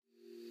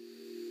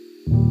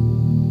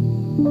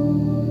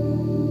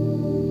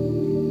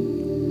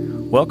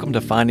Welcome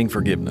to Finding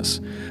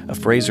Forgiveness, a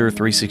Fraser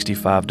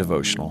 365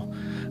 devotional.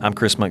 I'm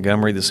Chris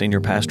Montgomery, the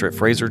senior pastor at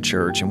Fraser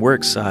Church, and we're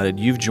excited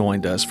you've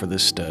joined us for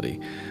this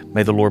study.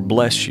 May the Lord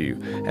bless you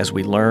as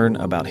we learn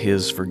about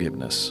His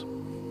forgiveness.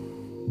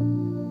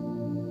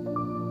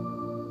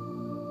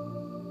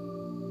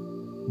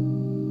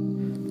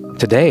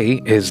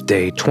 Today is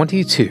day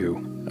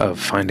 22 of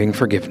Finding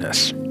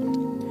Forgiveness.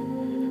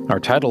 Our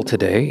title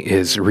today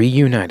is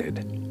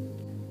Reunited.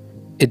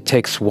 It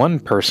takes one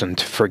person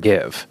to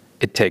forgive.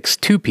 It takes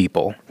two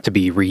people to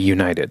be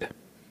reunited.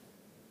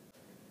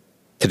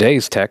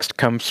 Today's text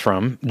comes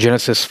from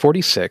Genesis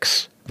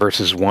 46,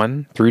 verses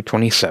 1 through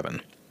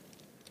 27.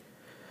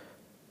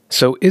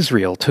 So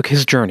Israel took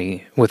his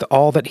journey with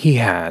all that he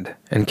had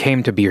and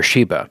came to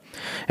Beersheba,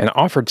 and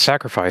offered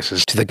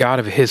sacrifices to the God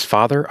of his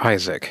father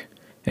Isaac.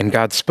 And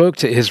God spoke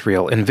to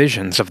Israel in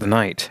visions of the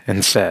night,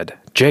 and said,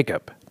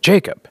 Jacob,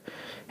 Jacob.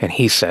 And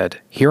he said,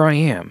 Here I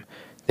am.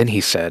 Then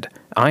he said,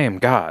 I am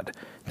God,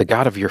 the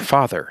God of your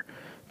father.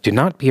 Do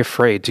not be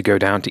afraid to go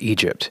down to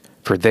Egypt,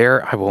 for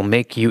there I will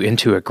make you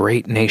into a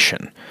great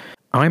nation.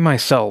 I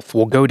myself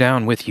will go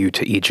down with you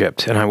to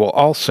Egypt, and I will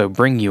also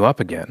bring you up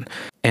again,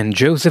 and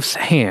Joseph's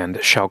hand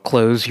shall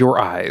close your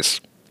eyes.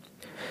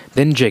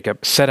 Then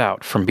Jacob set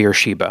out from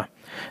Beersheba.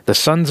 The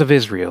sons of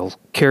Israel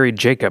carried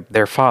Jacob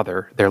their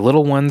father, their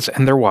little ones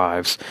and their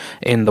wives,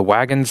 in the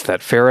wagons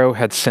that Pharaoh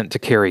had sent to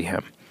carry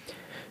him.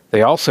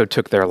 They also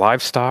took their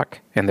livestock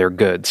and their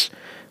goods,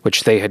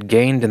 which they had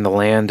gained in the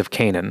land of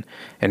Canaan,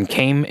 and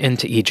came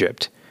into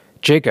Egypt.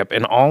 Jacob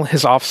and all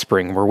his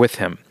offspring were with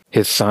him,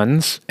 his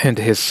sons and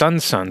his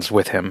sons' sons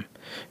with him,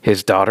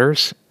 his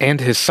daughters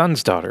and his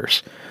sons'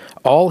 daughters.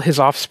 All his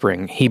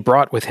offspring he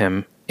brought with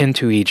him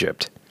into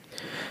Egypt.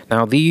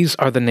 Now these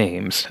are the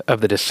names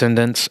of the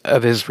descendants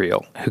of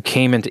Israel who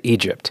came into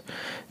Egypt,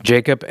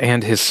 Jacob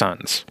and his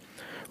sons.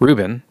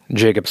 Reuben,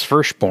 Jacob's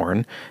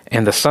firstborn,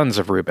 and the sons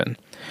of Reuben,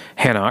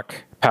 Hanok,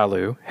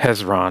 Palu,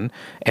 Hezron,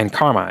 and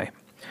Carmi.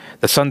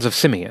 The sons of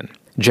Simeon,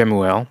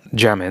 Jemuel,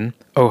 Jamin,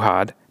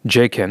 Ohad,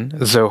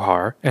 Jachin,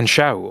 Zohar, and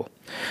Shaul,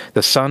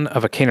 the son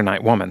of a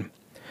Canaanite woman.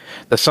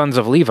 The sons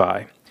of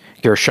Levi,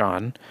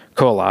 Gershon,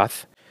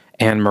 Kohath,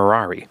 and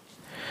Merari.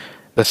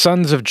 The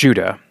sons of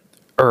Judah,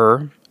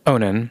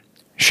 Onan,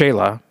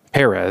 Shelah,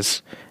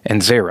 Perez,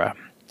 and Zerah.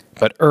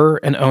 But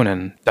and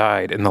Onan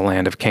died in the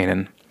land of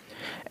Canaan.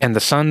 And the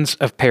sons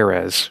of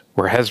Perez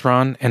were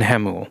Hezron and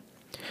Hamul.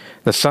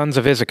 The sons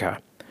of Issachar,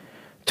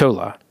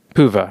 Tola,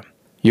 Puvah,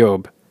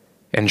 Job,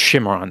 and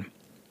Shimron.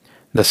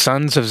 The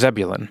sons of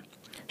Zebulun,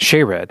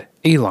 Shered,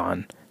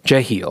 Elon,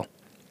 Jehiel.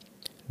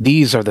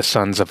 These are the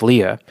sons of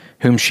Leah,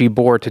 whom she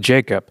bore to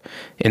Jacob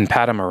in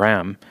Paddan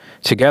Aram,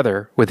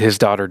 together with his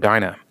daughter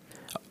Dinah.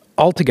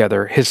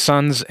 Altogether his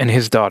sons and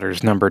his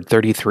daughters numbered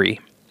 33.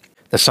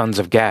 The sons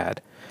of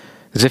Gad,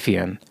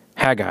 Ziphion,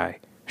 Haggai,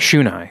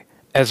 Shunai,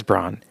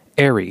 Ezbron,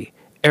 Eri,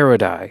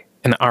 Erodai,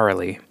 and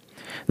Areli.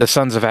 The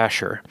sons of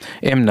Asher,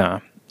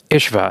 Imnah,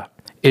 Ishva,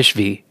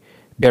 Ishvi,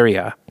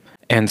 Beriah,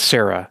 and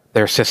Sarah,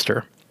 their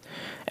sister.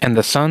 And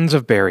the sons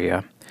of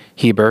Beriah,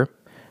 Heber,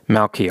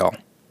 Malchiel.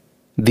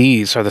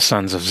 These are the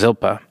sons of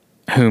Zilpah,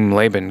 whom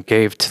Laban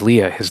gave to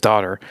Leah his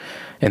daughter,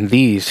 and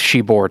these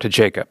she bore to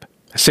Jacob,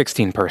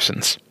 16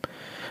 persons.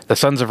 The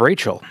sons of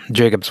Rachel,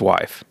 Jacob's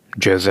wife,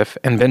 Joseph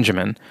and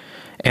Benjamin,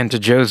 and to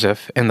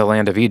Joseph in the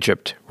land of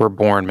Egypt were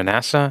born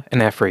Manasseh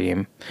and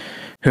Ephraim,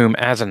 whom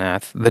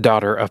Asenath, the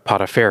daughter of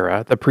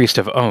Potipharah, the priest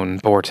of On,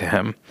 bore to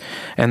him.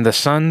 And the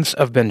sons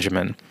of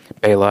Benjamin,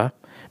 Bela,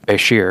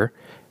 Bashir,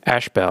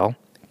 Ashbel,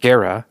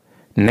 Gera,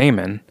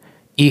 Naaman,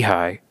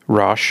 Ehi,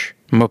 Rosh,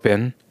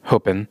 Mupin,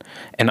 Hupin,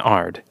 and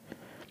Ard.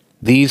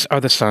 These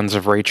are the sons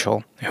of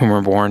Rachel, whom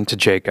were born to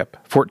Jacob,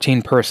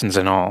 14 persons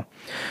in all.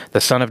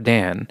 The son of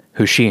Dan,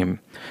 Hushim.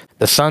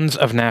 The sons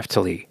of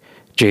Naphtali,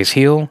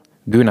 Jezreel,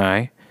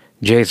 Gunai,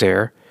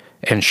 Jazer,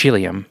 and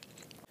Shiliam.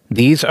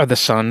 These are the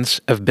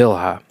sons of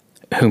Bilhah,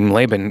 whom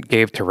Laban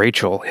gave to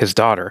Rachel his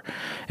daughter,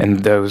 and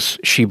those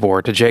she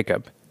bore to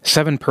Jacob,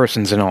 7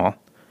 persons in all.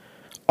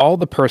 All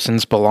the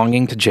persons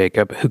belonging to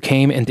Jacob who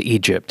came into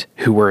Egypt,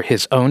 who were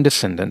his own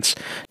descendants,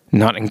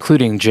 not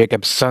including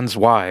Jacob's sons'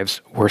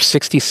 wives, were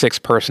 66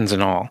 persons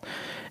in all.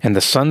 And the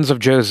sons of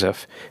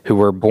Joseph, who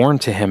were born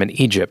to him in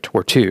Egypt,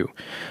 were 2.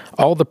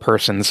 All the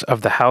persons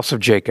of the house of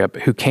Jacob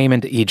who came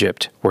into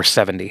Egypt were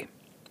 70.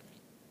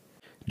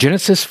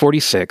 Genesis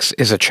 46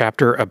 is a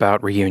chapter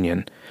about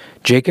reunion.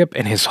 Jacob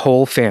and his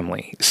whole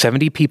family,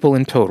 70 people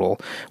in total,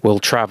 will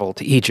travel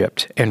to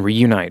Egypt and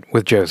reunite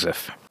with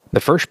Joseph. The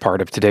first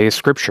part of today's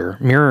scripture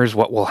mirrors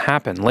what will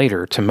happen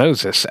later to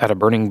Moses at a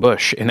burning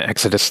bush in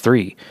Exodus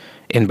 3.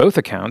 In both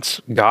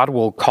accounts, God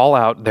will call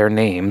out their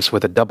names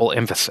with a double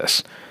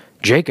emphasis.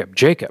 Jacob,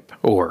 Jacob,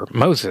 or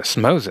Moses,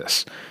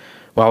 Moses.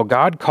 While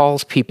God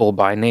calls people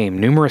by name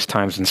numerous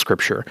times in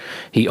Scripture,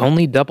 he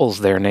only doubles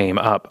their name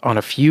up on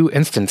a few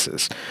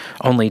instances.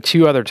 Only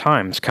 2 other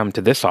times come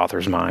to this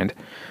author's mind.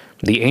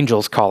 The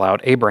angels call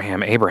out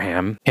Abraham,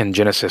 Abraham in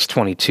Genesis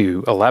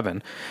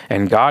 22:11,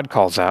 and God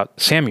calls out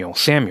Samuel,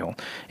 Samuel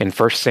in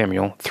 1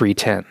 Samuel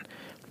 3:10.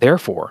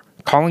 Therefore,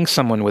 calling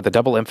someone with a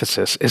double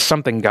emphasis is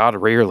something God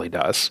rarely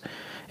does.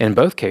 In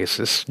both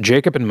cases,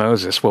 Jacob and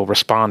Moses will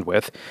respond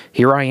with,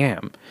 "Here I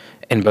am."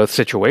 In both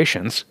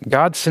situations,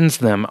 God sends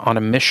them on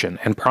a mission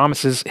and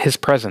promises his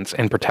presence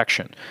and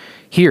protection.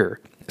 Here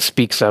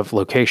speaks of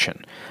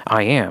location.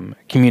 I am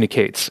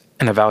communicates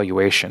an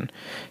evaluation.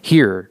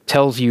 Here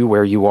tells you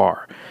where you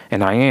are,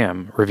 and I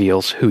am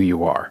reveals who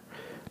you are.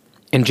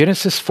 In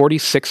Genesis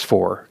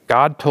 46:4,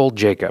 God told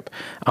Jacob,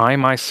 "I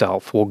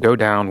myself will go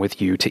down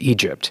with you to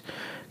Egypt."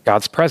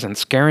 God's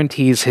presence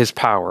guarantees his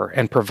power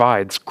and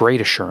provides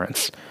great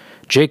assurance.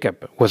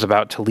 Jacob was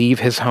about to leave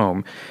his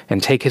home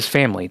and take his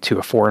family to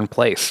a foreign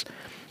place.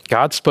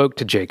 God spoke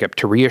to Jacob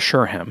to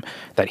reassure him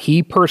that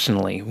he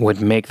personally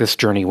would make this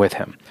journey with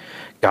him.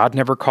 God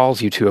never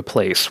calls you to a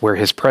place where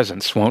his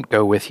presence won't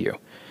go with you.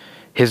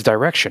 His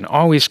direction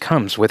always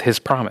comes with his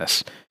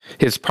promise.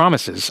 His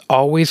promises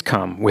always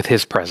come with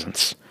his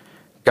presence.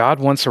 God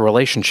wants a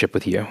relationship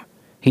with you.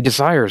 He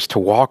desires to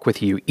walk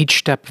with you each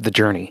step of the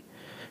journey.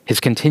 His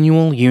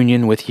continual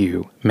union with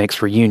you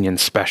makes reunion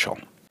special.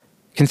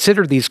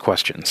 Consider these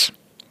questions.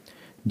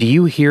 Do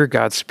you hear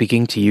God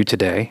speaking to you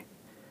today?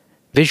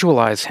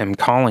 Visualize him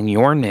calling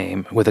your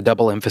name with a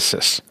double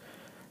emphasis.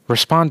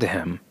 Respond to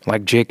him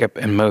like Jacob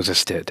and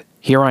Moses did.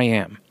 Here I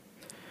am.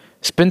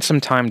 Spend some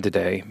time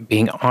today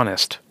being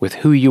honest with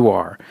who you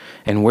are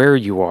and where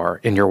you are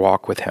in your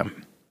walk with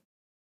him.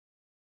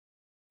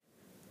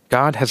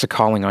 God has a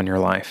calling on your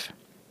life.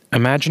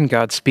 Imagine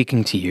God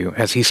speaking to you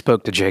as he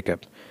spoke to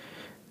Jacob.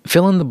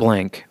 Fill in the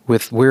blank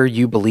with where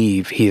you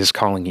believe he is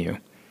calling you.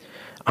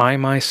 I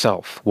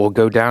myself will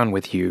go down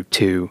with you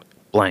to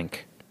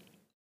blank.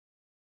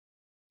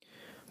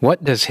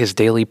 What does his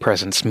daily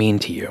presence mean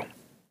to you?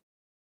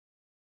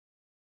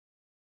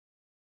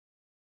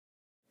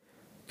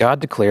 God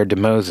declared to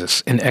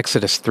Moses in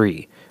Exodus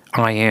 3,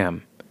 I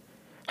am.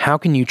 How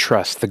can you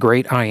trust the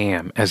great I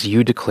am as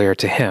you declare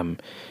to him,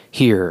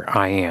 Here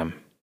I am?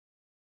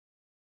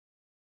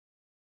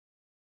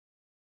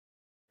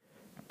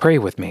 Pray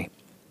with me.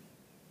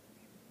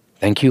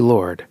 Thank you,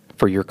 Lord,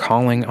 for your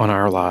calling on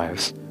our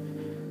lives.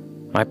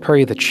 I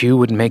pray that you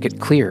would make it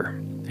clear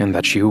and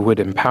that you would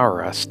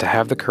empower us to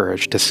have the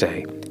courage to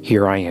say,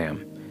 Here I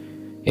am.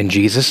 In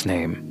Jesus'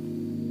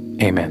 name,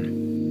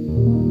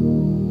 amen.